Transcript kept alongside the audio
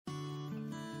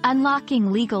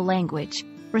Unlocking legal language.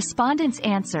 Respondent's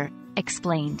answer,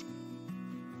 explained.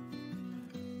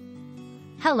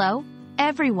 Hello,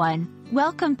 everyone.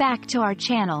 Welcome back to our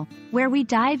channel, where we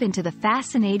dive into the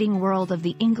fascinating world of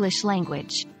the English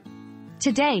language.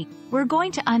 Today, we're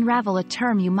going to unravel a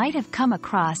term you might have come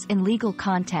across in legal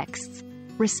contexts: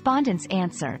 respondent's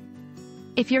answer.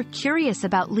 If you're curious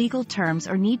about legal terms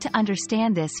or need to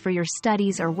understand this for your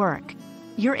studies or work,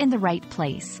 you're in the right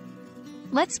place.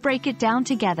 Let's break it down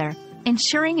together,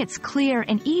 ensuring it's clear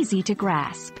and easy to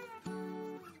grasp.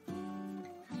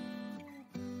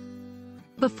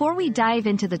 Before we dive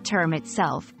into the term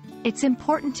itself, it's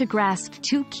important to grasp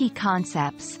two key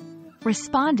concepts: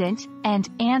 respondent and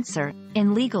answer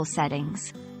in legal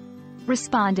settings.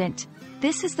 Respondent.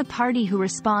 This is the party who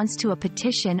responds to a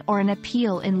petition or an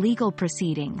appeal in legal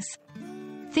proceedings.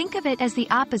 Think of it as the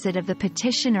opposite of the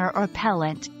petitioner or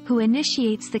appellant, who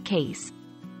initiates the case.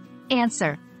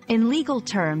 Answer. In legal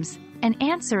terms, an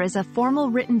answer is a formal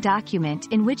written document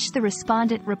in which the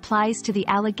respondent replies to the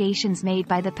allegations made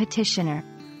by the petitioner.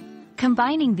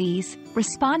 Combining these,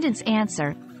 respondent's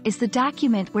answer is the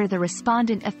document where the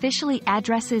respondent officially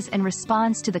addresses and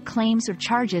responds to the claims or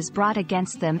charges brought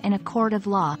against them in a court of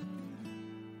law.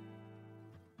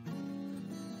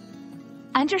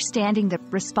 Understanding the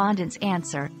respondent's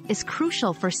answer is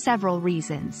crucial for several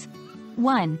reasons.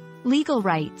 1. Legal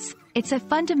rights. It's a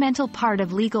fundamental part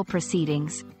of legal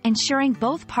proceedings, ensuring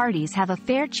both parties have a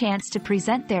fair chance to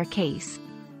present their case.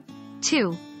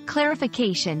 2.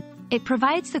 Clarification. It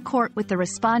provides the court with the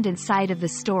respondent's side of the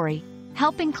story,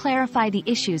 helping clarify the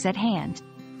issues at hand.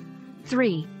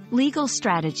 3. Legal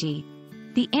strategy.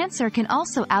 The answer can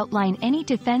also outline any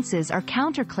defenses or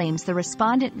counterclaims the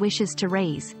respondent wishes to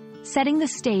raise, setting the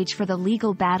stage for the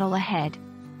legal battle ahead.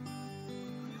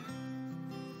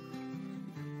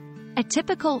 A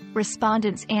typical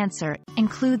respondent's answer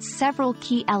includes several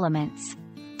key elements.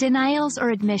 Denials or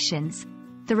admissions.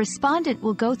 The respondent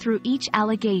will go through each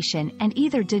allegation and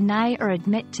either deny or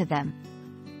admit to them.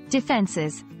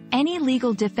 Defenses. Any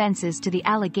legal defenses to the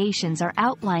allegations are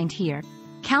outlined here.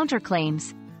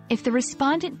 Counterclaims. If the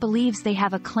respondent believes they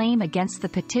have a claim against the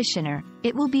petitioner,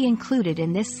 it will be included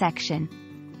in this section.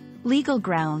 Legal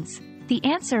grounds. The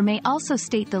answer may also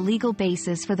state the legal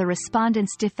basis for the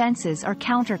respondent's defenses or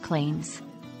counterclaims.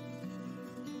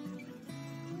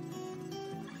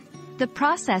 The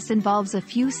process involves a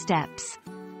few steps.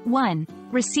 1.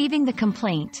 Receiving the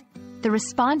complaint. The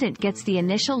respondent gets the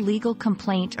initial legal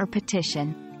complaint or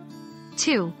petition.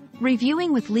 2.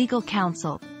 Reviewing with legal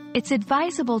counsel. It's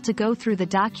advisable to go through the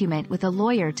document with a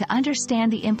lawyer to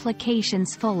understand the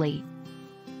implications fully.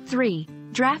 3.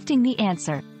 Drafting the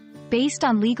answer. Based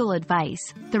on legal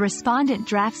advice, the respondent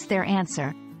drafts their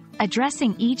answer,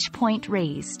 addressing each point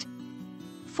raised.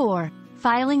 4.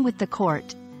 Filing with the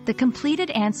court. The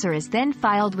completed answer is then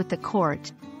filed with the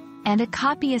court, and a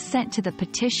copy is sent to the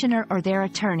petitioner or their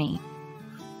attorney.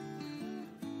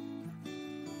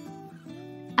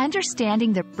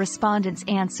 Understanding the respondent's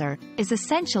answer is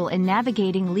essential in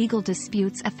navigating legal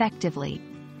disputes effectively.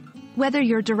 Whether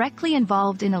you're directly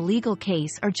involved in a legal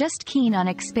case or just keen on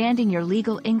expanding your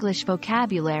legal English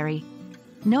vocabulary,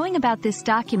 knowing about this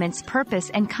document's purpose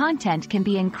and content can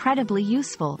be incredibly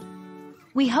useful.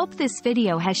 We hope this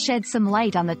video has shed some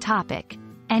light on the topic,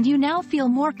 and you now feel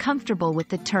more comfortable with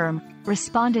the term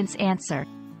respondent's answer.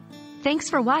 Thanks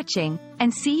for watching,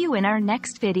 and see you in our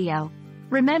next video.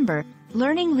 Remember,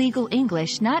 learning legal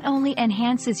English not only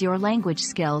enhances your language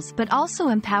skills but also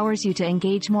empowers you to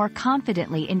engage more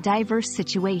confidently in diverse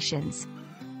situations.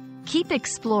 Keep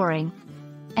exploring,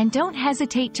 and don't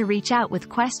hesitate to reach out with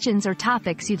questions or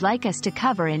topics you'd like us to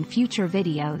cover in future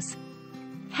videos.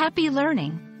 Happy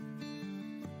learning!